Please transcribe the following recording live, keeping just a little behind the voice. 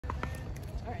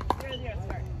0-0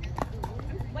 start.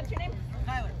 What's your name?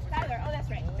 Tyler. Tyler. Oh, that's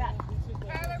right. Beth.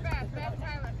 Tyler, Beth. Beth,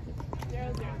 Tyler.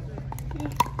 0-0.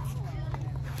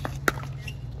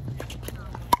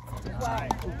 Wow. Sorry, I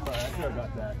could have got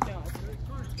that. No.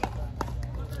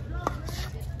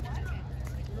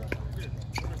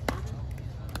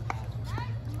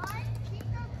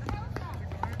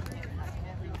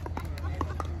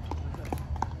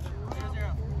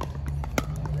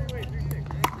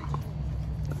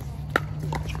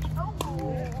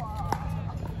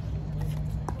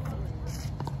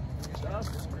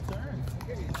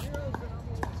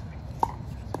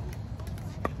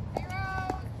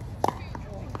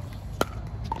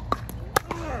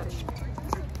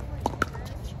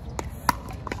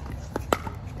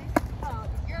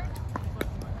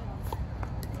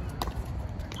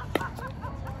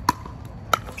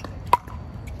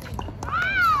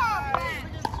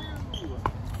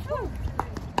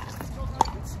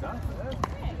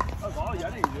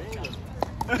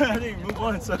 I didn't even move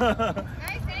once. Nice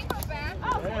ankle, Beth.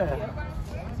 Oh, yeah.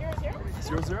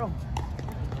 0-0.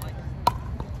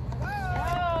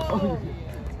 Whoa!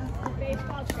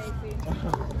 Baseball, Tracy.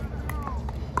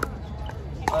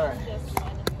 All right. Just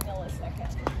 1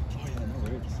 millisecond. Oh, yeah, no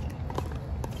worries.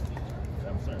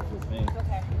 I'm starting to feel pain.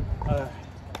 Okay.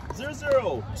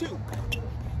 0-0-2.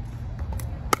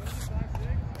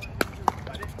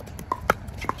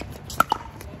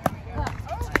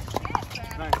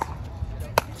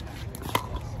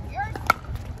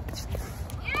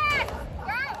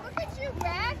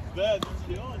 Beth,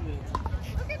 you're killing it.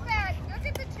 Look at that. Look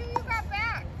at the 2 you got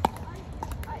back.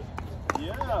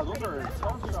 Yeah, those are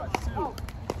tough shots too. Oh.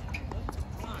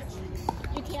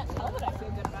 You can't tell that I feel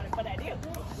good about it, but I do.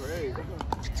 Great. I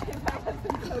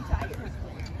was so tired.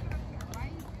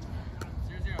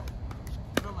 0-0.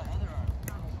 Throw my other arm.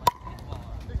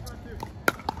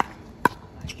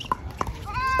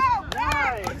 Oh,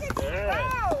 nice. Beth,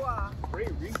 Yeah.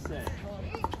 Great reset.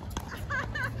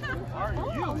 Who are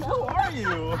you? Who are you?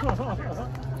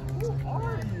 Who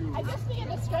are you? I just needed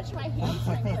to stretch my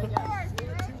hamstrings, I guess.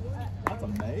 That's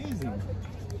amazing.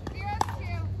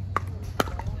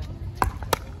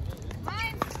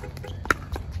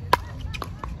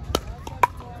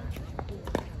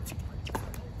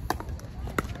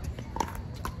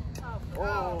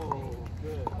 Oh,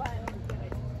 good.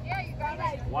 Yeah, you got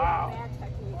it. Wow.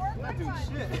 You're not doing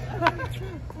shit.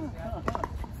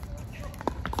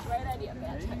 Great idea,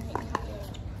 bad technique.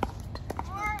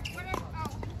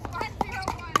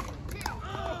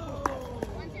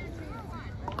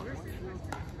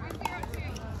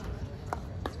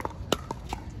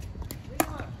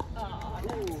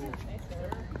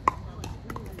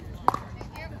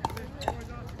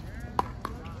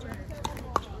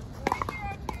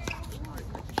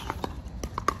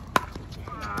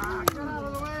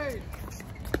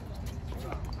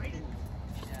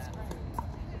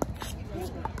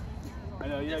 I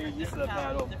know, yeah, you're used to that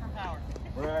paddle. Different power.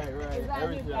 Right. Is that a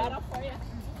new paddle for you?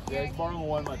 Yeah, it's borrowing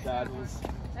one of my paddles.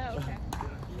 Oh, okay.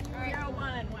 0, 1,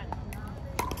 and 1.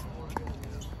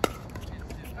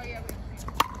 Oh, yeah.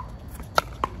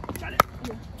 Got it.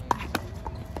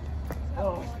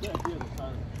 Oh, good idea this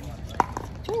time.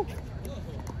 Woo.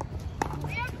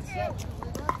 We have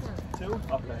 2. 2?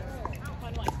 Okay.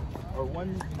 1, 1. Or 1,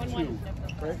 2.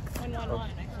 Right? 1, 1, 1.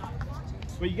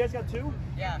 Wait, you guys got 2?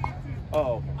 Yeah.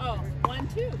 Oh. Oh, 1,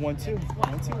 2. 1, 2.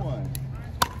 1, 2, 1.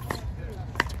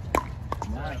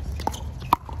 Nice.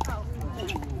 Oh.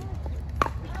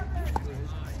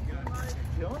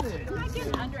 Killing it. Can I get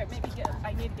under it?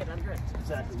 I need to get under it.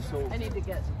 Exactly. So. I need to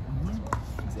get.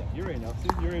 Exactly. You already know. See,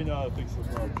 you already know how to fix this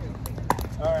problem.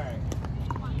 All right.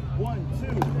 1, 2,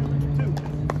 2.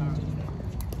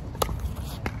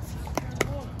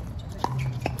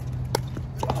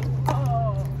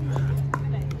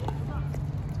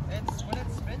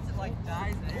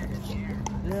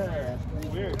 Yeah,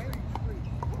 weird.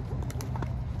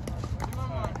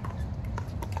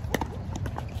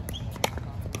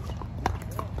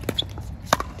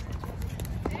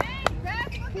 Hey,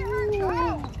 Beth, look at her go!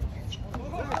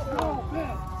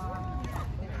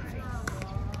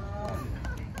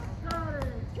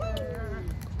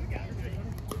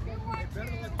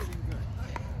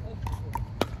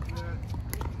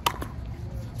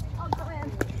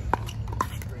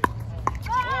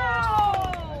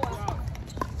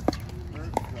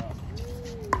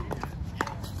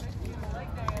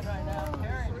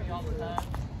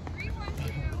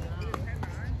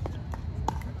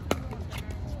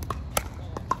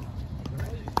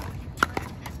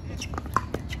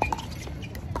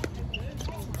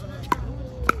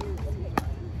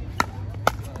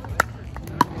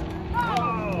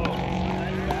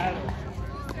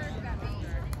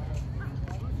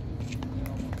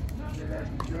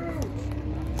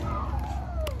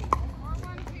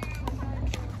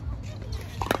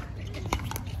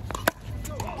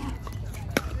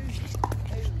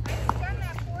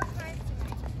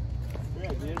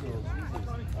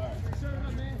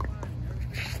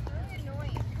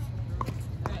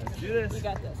 do this. We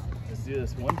got this. Let's do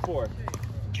this. 1-4.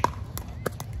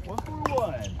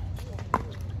 1-4-1.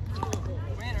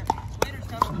 Waiter's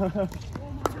coming.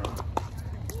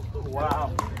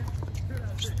 Wow.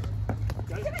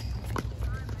 Got it?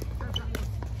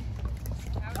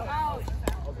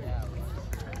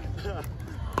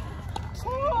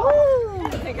 I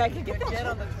didn't think I could get Get that.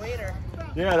 on the waiter.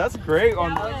 Yeah, that's great.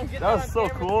 That That was so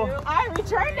cool. I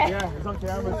returned it. Yeah, it's on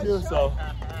camera too, so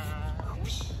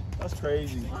that's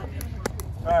crazy.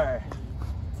 All right,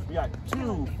 we got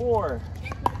 2-4.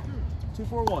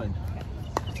 2-4-1.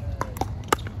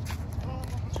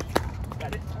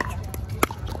 Got it.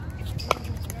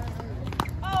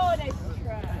 Oh, nice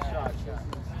try. Shot.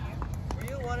 Were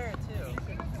you a 1 or a 2?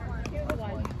 Here's the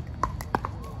one.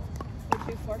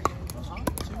 2-4.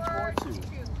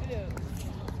 2-4-2.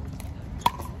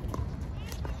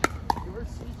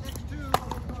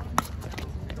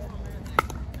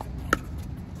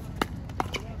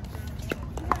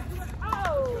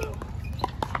 Oh!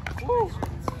 Woo.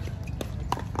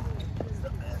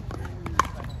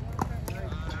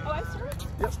 Oh, I served?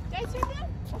 Yep. Did I serve that?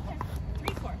 Okay.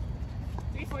 3-4.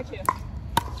 3-4-2.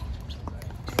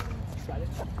 Got it.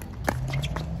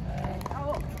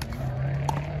 Oh.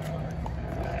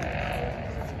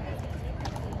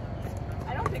 I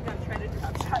don't think I've tried to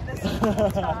drop shot this time.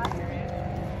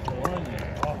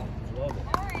 Oh, love it.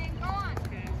 Alright, go on.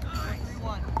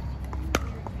 3-1.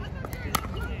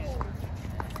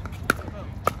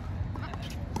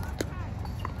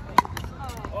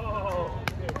 Oh.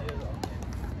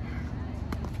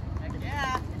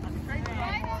 Yeah.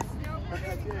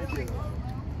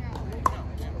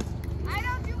 I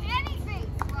don't do anything.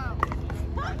 Whoa.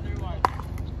 3-1.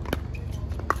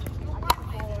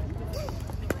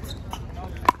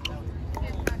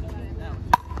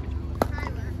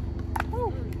 Tyler.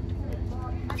 Okay.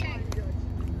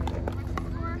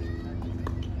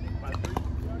 What's the score?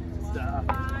 Stop.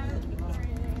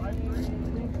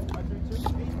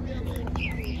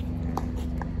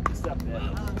 5-3. Step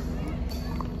there.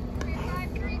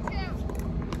 3-5-3-2.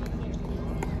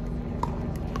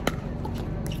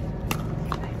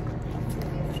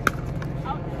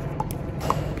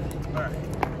 All right,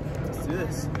 let's do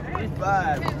this.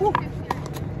 3-5. Woo.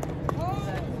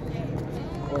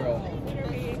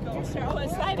 Oh,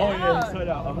 it's side Oh out. yeah, side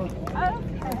out. Okay.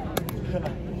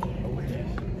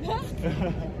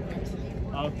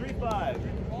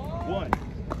 3-5-1.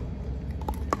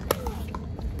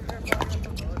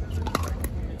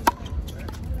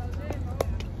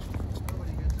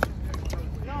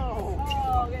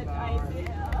 Oh, good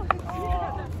idea.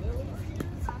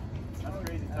 That's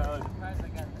crazy, Tyler.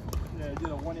 Yeah, I did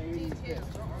a 180 pitch.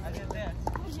 I did this.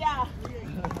 Yeah.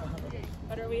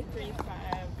 What are we? 3-5.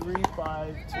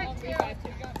 3-5-2.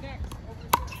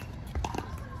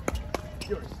 3-5-2.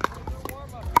 Yours.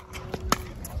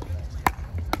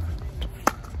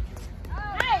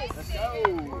 Nice. Let's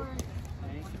go.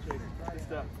 Good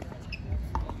stuff.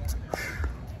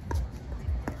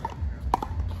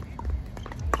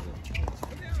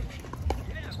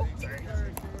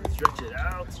 Stretch it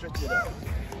out. Stretch it out.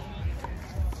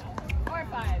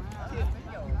 4-5-2.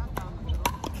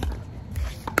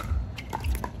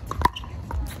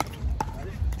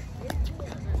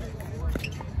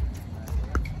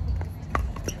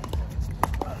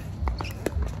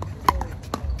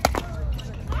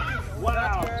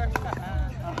 Wow.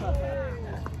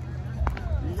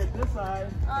 You get this side.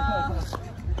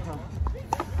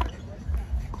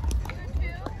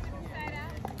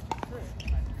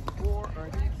 4 or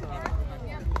this side.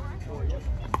 4, yep.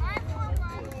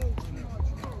 5-4-1.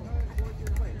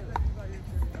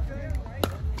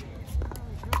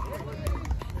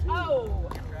 Oh.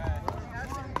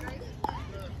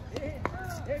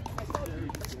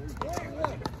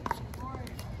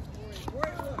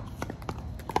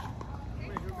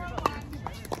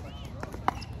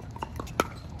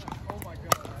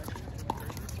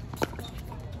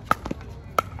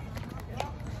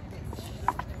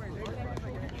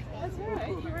 That's all right.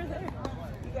 You were there.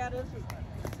 You got us.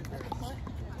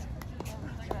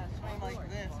 I got a swing like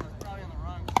this. I was probably on the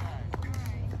wrong side.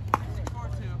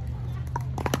 6-4-2.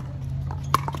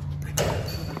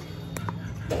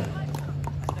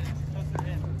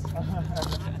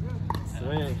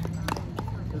 Sweet.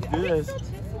 Let's do this.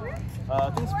 I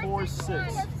think it's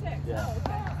 4-6. Yeah. Oh,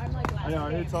 okay. I'm like last I know,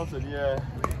 I hit something, yeah.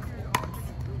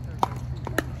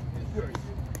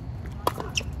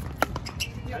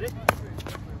 Got it?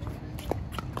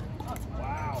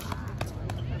 Wow.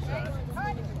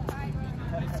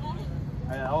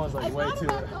 I was like way too.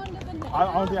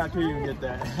 I don't think I could even get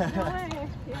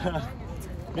that.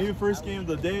 Maybe first game of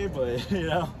the day, but you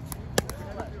know.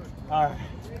 All right.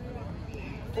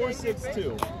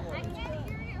 4-6-2.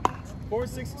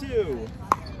 4-6-2.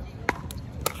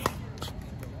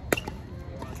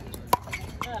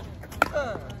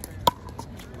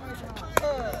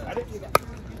 I didn't.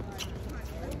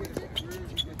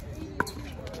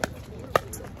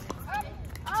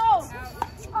 Oh!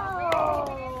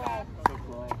 Oh! So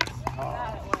close.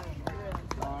 Oh,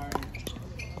 darn.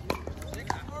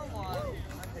 6-4-1.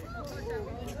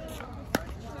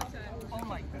 Oh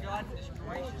my God, this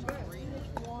gracious grief.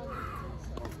 All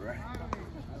right.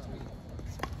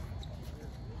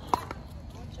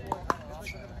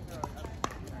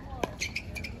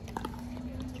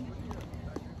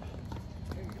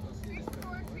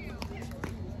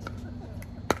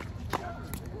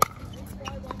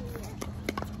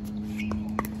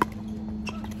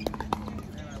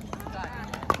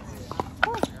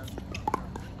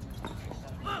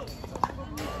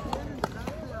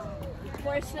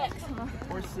 Four, six.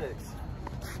 4-6.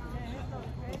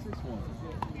 4-6-1.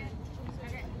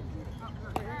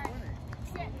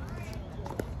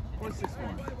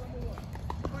 4-6-1.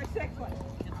 4-6-1.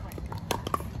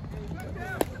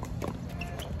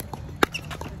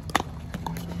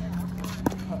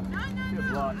 Good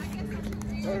block.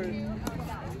 Spirit.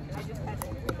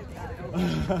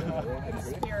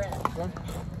 Okay.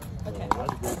 That's a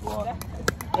great block.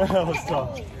 That was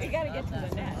tough. You gotta get to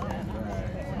the net.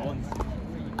 Alright. One's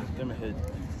them ahead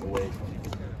away.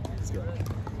 Let's go.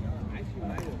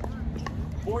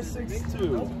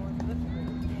 4-6-2.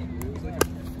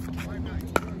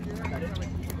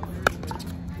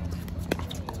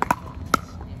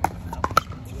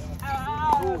 Oh,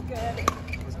 that was good.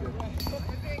 That's good.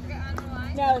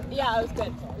 No, yeah, it was good.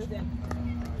 It was in.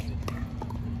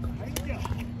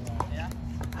 Yeah.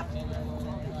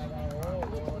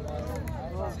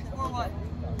 6-4-1.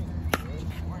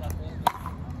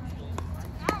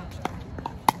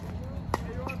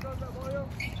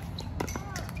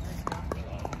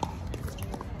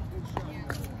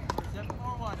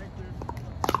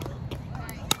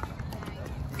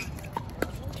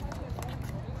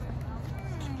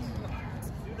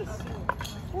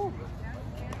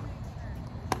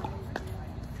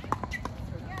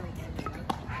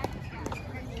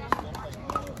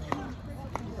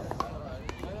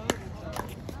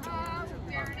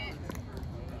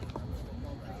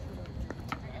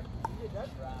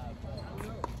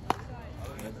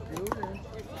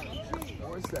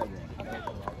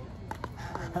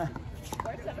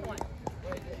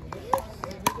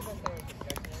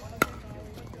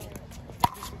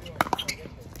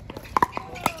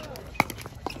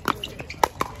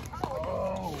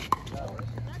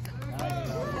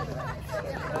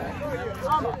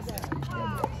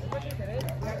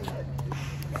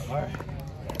 Alright,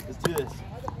 let's do this.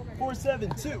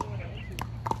 4-7-2.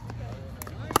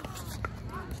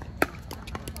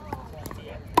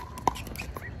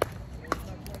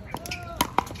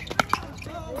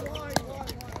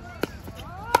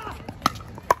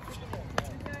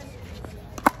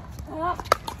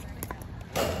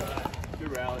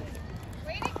 Good rally.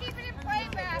 Way to keep it in play,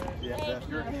 Beth. Yeah, Beth,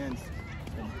 your hands.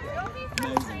 Don't be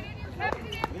frustrated. You kept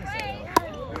it in play.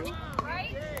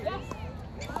 Right? Yes.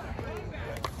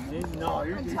 No,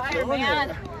 you're just Tired, killing man.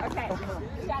 it. Okay.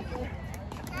 You got this.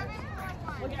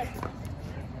 7-4-1. Look at it.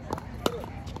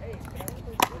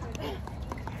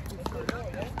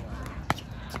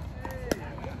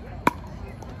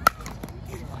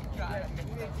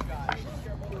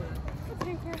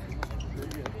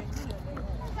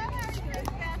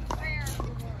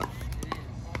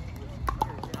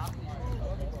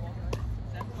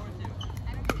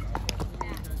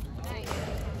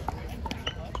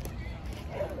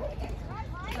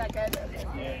 Is that good?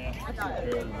 Yeah, I got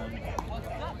it. barely won.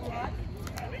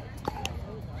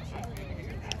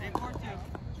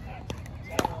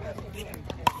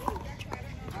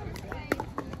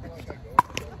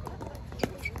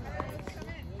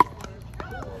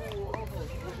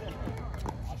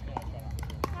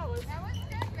 That was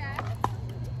good, Beth.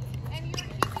 And you were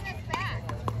keeping us back.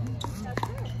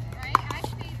 Right? I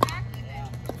stayed back even.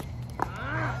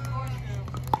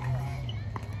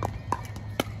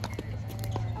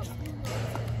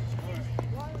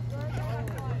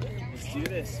 Let's do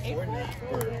this. 4-9.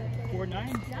 4-9?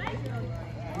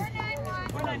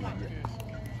 4-9-1. 4-9.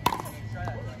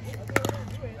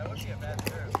 That would be a bad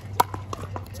serve.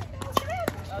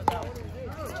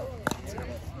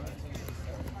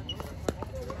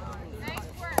 Nice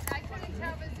work. I couldn't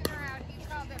tell was in or out. He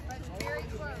called it, but very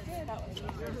close. It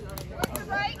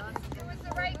was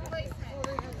the right placement.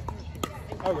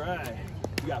 All right.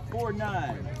 We got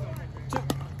 4-9. 2.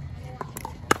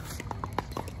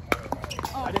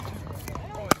 I didn't.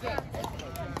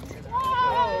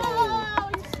 Oh,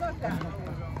 you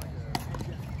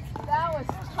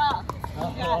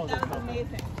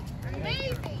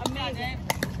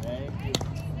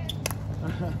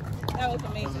That was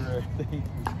amazing.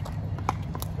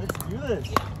 Let's do this.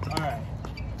 Yeah. All right.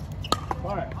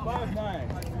 All right. 5, 9,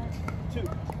 2.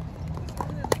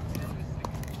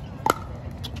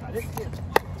 Got it.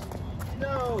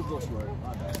 No, go short.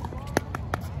 My bad.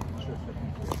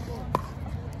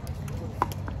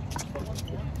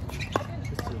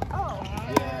 Oh.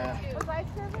 Yeah. Was I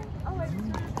serving? Oh, I was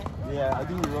serving. Yeah, I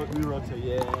think we rotate.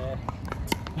 Yeah.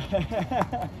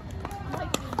 I'm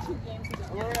like doing 2 games ago.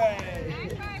 Hooray.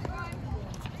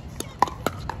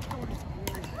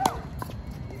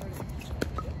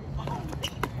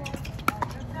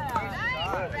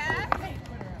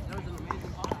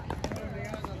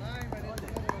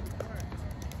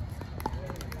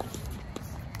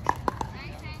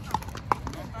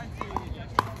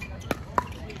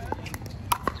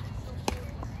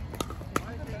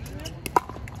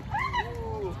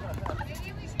 Maybe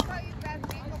we should call you Beth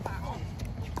Pickleball.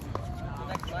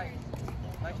 Next light.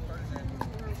 Nice person.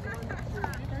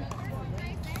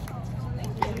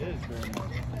 It is very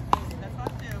nice. That's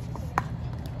fun too.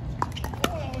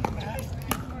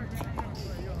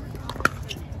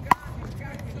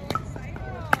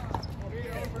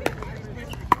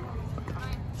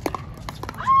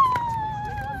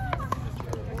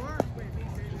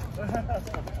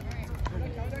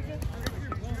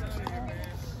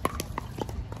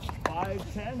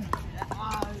 5, 10. 1.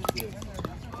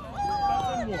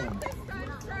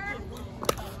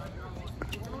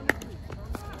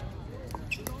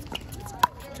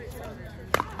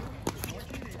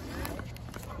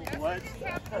 What?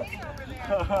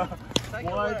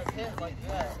 What? Like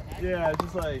that. Yeah,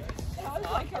 just like. That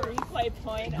was like a replay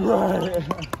point. Right.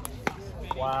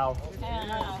 Wow.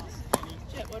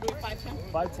 Shit, what do we,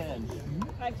 5'10"? 5'10".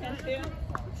 5'10" too?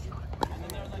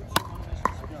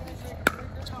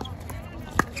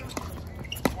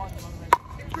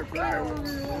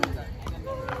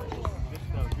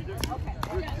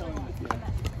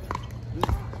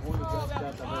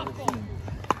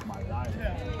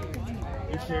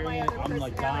 You're sharing it. I'm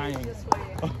like dying.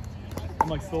 I'm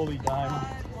like slowly dying.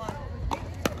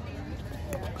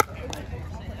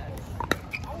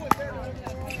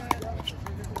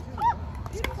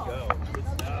 Let's go.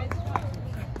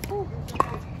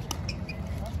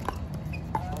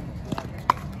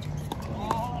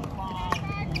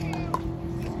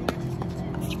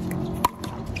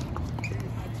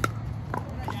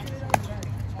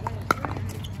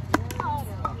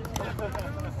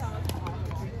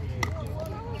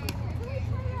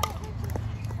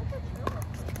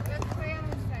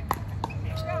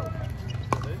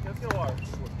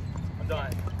 I'm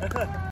done.